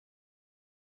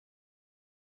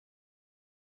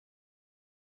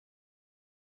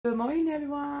Good morning,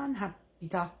 everyone. Happy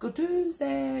Taco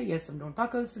Tuesday. Yes, I'm doing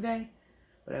tacos today,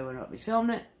 but I will not be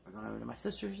filming it. We're going over to my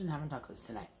sister's and having tacos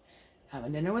tonight.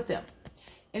 Having dinner with them.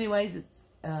 Anyways, it's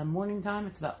morning time.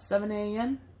 It's about 7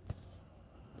 a.m.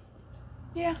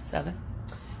 Yeah, 7.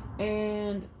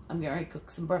 And I'm getting ready to cook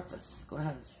some breakfast. Going to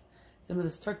have some of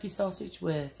this turkey sausage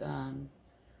with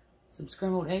some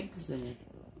scrambled eggs and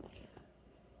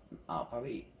I'll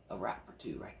probably eat a wrap or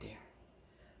two right there.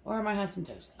 Or I might have some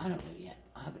toast. I don't know yet.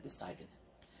 I haven't decided.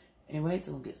 Anyways,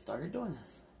 we'll get started doing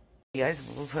this. You guys,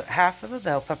 we'll put half of the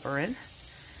bell pepper in.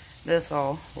 This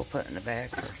all we'll put in the bag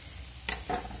for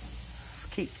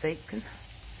keepsake.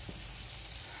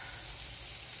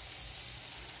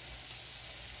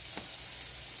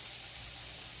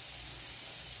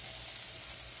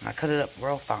 I cut it up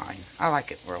real fine. I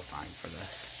like it real fine for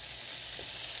this.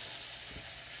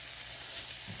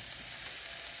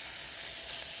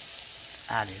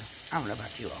 I do. I don't know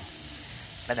about you all,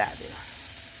 but I do.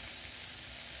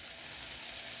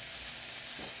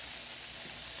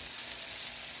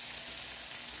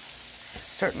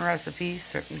 Certain recipes,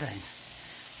 certain things.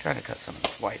 Try to cut some of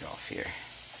this white off here.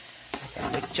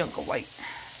 That's a big chunk of white.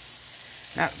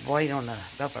 Not white on the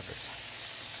bell peppers.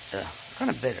 It's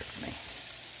kind of bitter to me.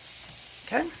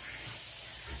 Okay?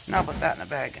 Now I'll put that in a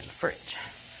bag in the fridge.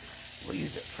 We'll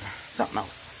use it for something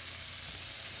else.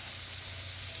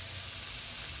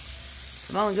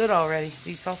 Smelling good already.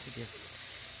 These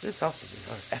sausages. These sausages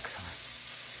are excellent.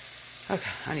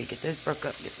 Okay, I need to get this broke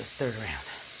up and get this stirred around.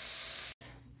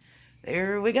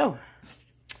 There we go.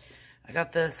 I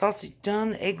got the sausage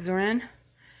done. The eggs are in.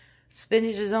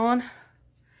 Spinach is on.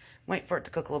 Wait for it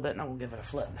to cook a little bit and I'm going to give it a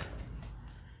flip.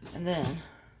 And then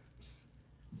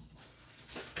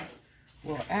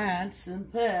we'll add some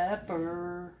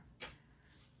pepper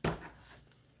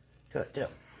to it too.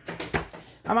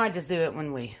 I might just do it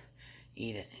when we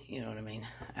eat it, you know what I mean?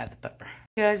 Add the pepper.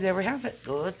 Okay, guys, there we have it.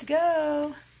 Good to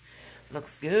go.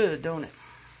 Looks good, don't it?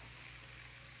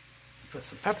 Put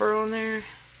some pepper on there,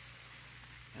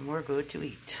 and we're good to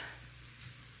eat.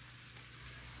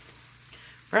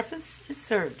 Breakfast is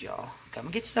served, y'all. Come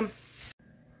and get some.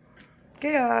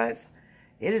 Okay, guys,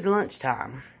 it is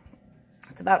lunchtime.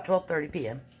 It's about 12:30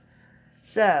 p.m.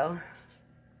 So,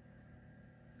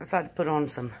 I decided to put on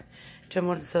some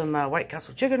White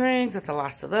Castle chicken rings. That's the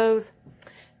last of those.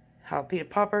 Jalapeno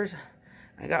poppers.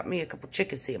 I got me a couple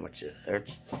chicken sandwiches, or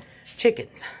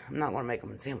chickens. I'm not going to make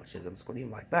them in sandwiches. I'm just going to eat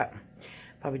them like that.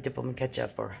 Probably dip them in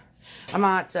ketchup, or I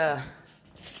might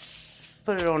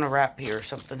put it on a wrap here or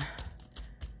something.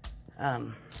 I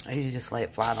usually just lay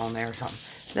it flat on there or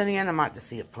something. Then again, I might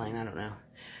just eat it plain. I don't know.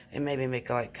 And maybe make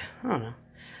like, I don't know,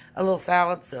 a little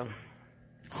salad. So,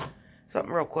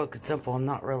 something real quick and simple. I'm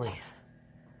not really,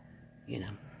 you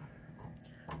know,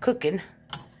 cooking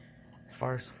as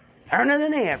far as turning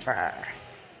an air fryer.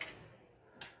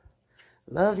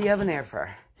 Love the oven air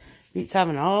fryer. Beats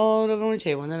having all over on the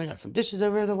table. And then I got some dishes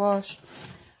over the wash.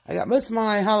 I got most of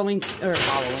my Halloween. It's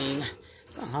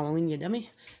not Halloween, you dummy.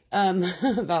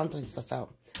 Valentine's stuff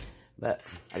out. But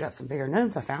I got some bigger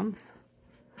gnomes I found.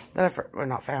 That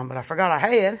not found, but I forgot I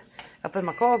had up in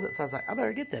my closet. So I was like, I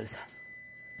better get those.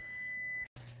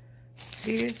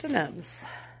 Here's the gnomes.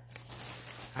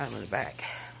 I have them in the back.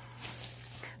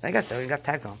 Like I said, we got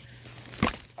tags on.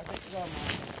 I think we got them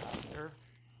on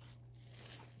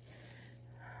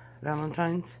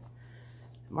Valentine's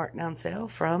markdown sale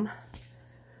from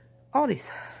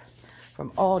Aldi's.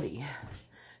 From Aldi.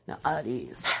 Now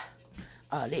Aldi's.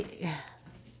 Aldi.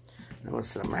 I'm going to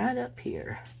set them right up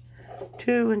here.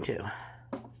 2 and 2.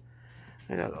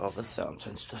 I got all this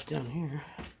Valentine stuff down here.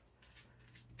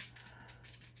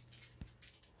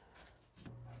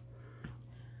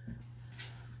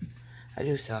 I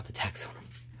do still have the tags on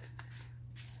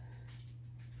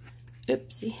them.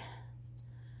 Oopsie.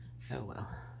 Oh well.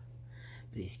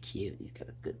 But he's cute. He's got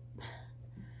a good,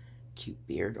 cute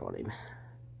beard on him.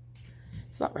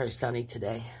 It's not very sunny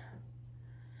today.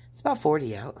 It's about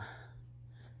 40 out.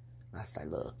 Last I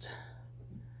looked.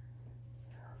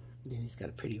 Then he's got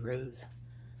a pretty rose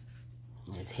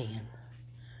in his hand.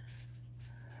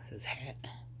 His hat.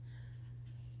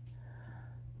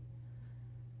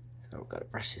 So I've got to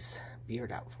brush his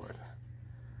beard out for it.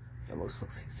 He almost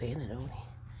looks like Santa, don't he?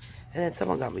 And then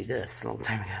someone got me this a long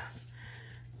time ago.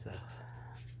 So,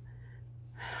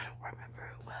 I don't remember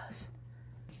who it was.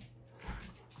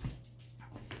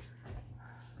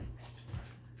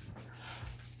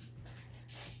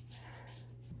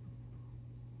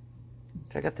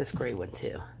 I got this gray one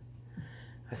too.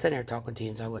 I was sitting here talking to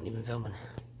you, so I wasn't even filming.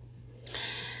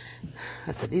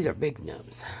 I said, these are big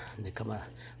gnomes. And they come,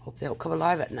 hope they'll come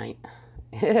alive at night.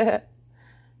 See,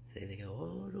 they go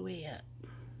all the way up.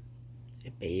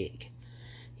 They're big.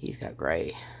 He's got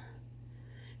gray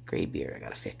beard I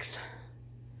gotta fix.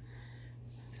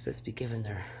 It's supposed to be given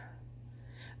their...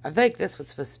 I think this was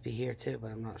supposed to be here too, but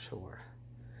I'm not sure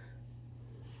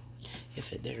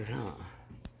if it did or not.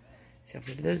 See how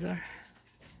big those are?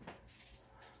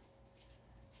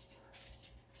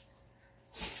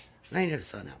 I ain't no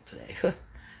sun out today.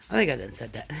 I think I done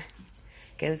said that.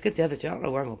 Okay, let's get the other two. I don't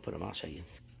know where I'm gonna put them. I'll show you.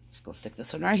 Let's go stick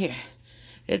this one right here.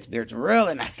 Its beard's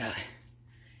really messed up.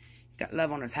 He's got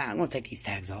love on his hat. I'm gonna take these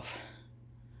tags off.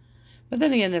 But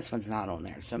then again, this one's not on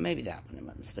there, so maybe that one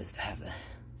wasn't supposed to have the...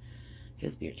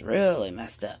 His beard's really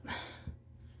messed up.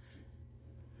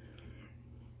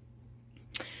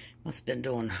 Must have been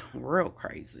doing real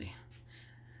crazy.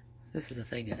 This is a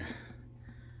thing that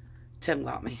Tim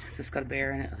got me. It's just got a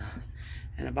bear in it,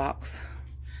 in a box.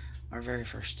 Our very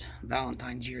first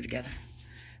Valentine's year together.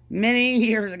 Many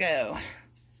years ago.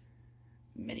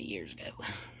 Many years ago.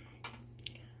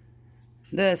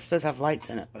 This is supposed to have lights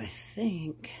in it, but I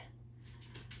think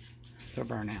they'll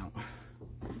burn out.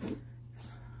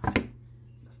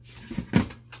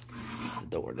 It's the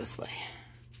door this way.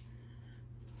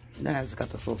 Then it's got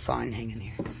this little sign hanging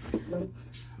here.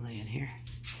 Laying here.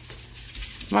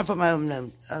 I might put my own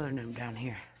gnome, other gnome down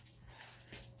here.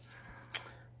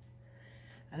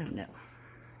 I don't know.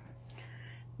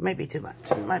 It might be too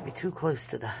much. It might be too close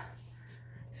to the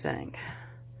thing.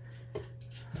 Let's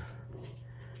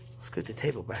scoot the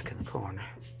table back in the corner.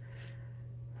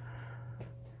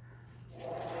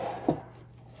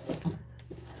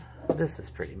 This is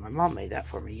pretty. My mom made that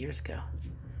for me years ago.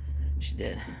 She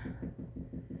did.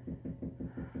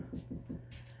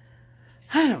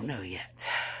 I don't know yet.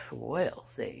 We'll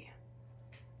see.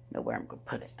 Know where I'm going to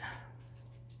put it.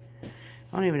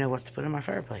 I don't even know what to put in my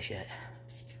fireplace yet.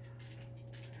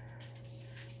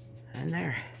 And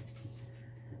there.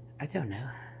 I don't know.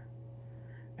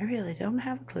 I really don't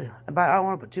have a clue. But I don't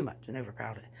want to put too much and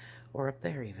overcrowd it. Or up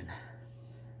there even.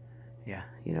 Yeah,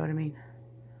 you know what I mean?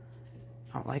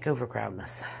 I don't like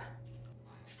overcrowdedness.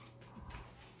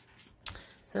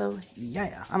 So,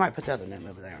 yeah. I might put the other gnome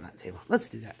over there on that table. Let's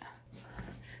do that.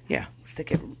 Yeah, stick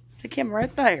him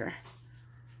right there.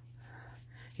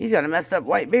 He's got a messed up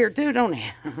white beard too, don't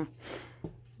he?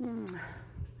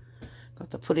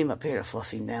 Got to put him up here to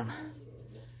fluff him down.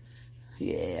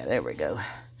 Yeah, there we go.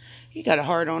 He got a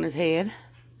heart on his head.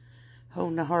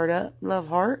 Holding the heart up. Love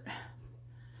heart.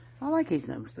 I like these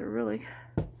gnomes. They're really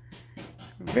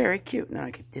very cute. Now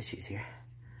I keep tissues here.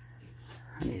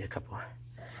 I need a couple.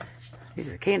 These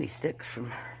are candy sticks from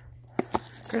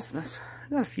Christmas.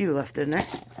 Got a few left in there.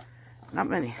 Not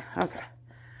many. Okay.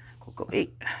 We'll go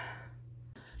eat.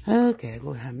 Okay,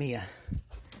 we'll have me a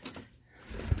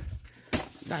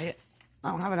diet.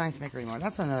 I don't have an ice maker anymore.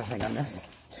 That's another thing I miss.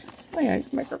 It's my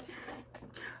ice maker.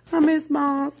 I miss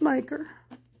my ice maker.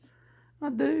 I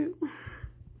do.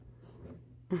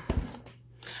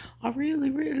 I really,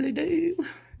 really do.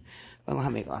 I don't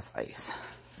have any glass of ice.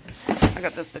 I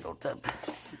got this big old tub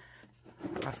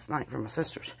last night from my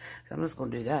sister's. So I'm just going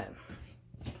to do that.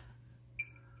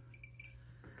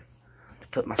 To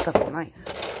put my stuff on ice.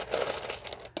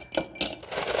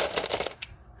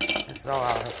 This is all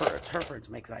out of her fridge. Her fridge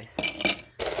makes ice.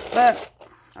 But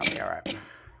I'll be alright.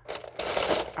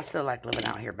 I still like living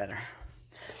out here better.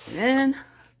 And then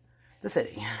the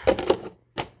city.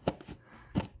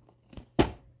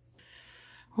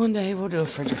 One day we'll do a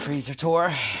fridge or freezer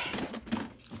tour.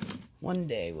 One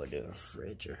day we'll do a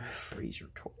fridge or freezer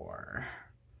tour.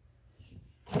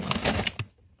 One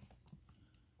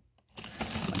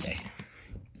day.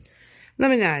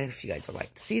 Let me know if you guys would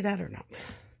like to see that or not.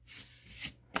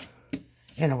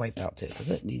 And a wipe out too, because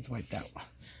it needs wiped out.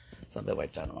 So I'll be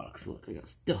wiped out in a while, because look, I got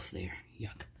stuff there.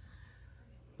 Yuck.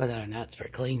 But other than that, it's very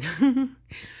clean.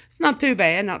 It's not too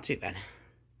bad, not too bad.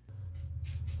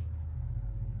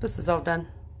 This is all done.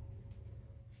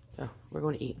 So we're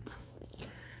going to eat.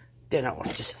 Did not wash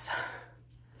dishes.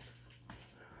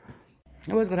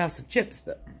 I was going to have some chips,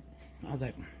 but I was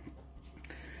like,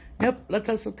 nope, let's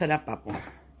have some cut up apple.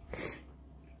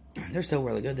 They're still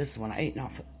really good. This is one I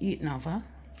eaten off, huh?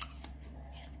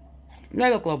 They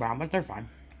look a little brown, but they're fine.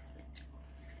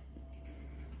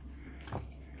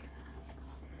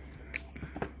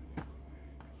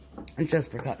 And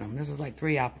just for cutting them. This is like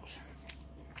 3 apples.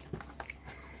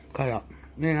 Cut up,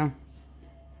 you know.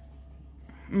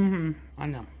 I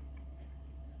know.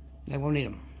 They won't eat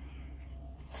them.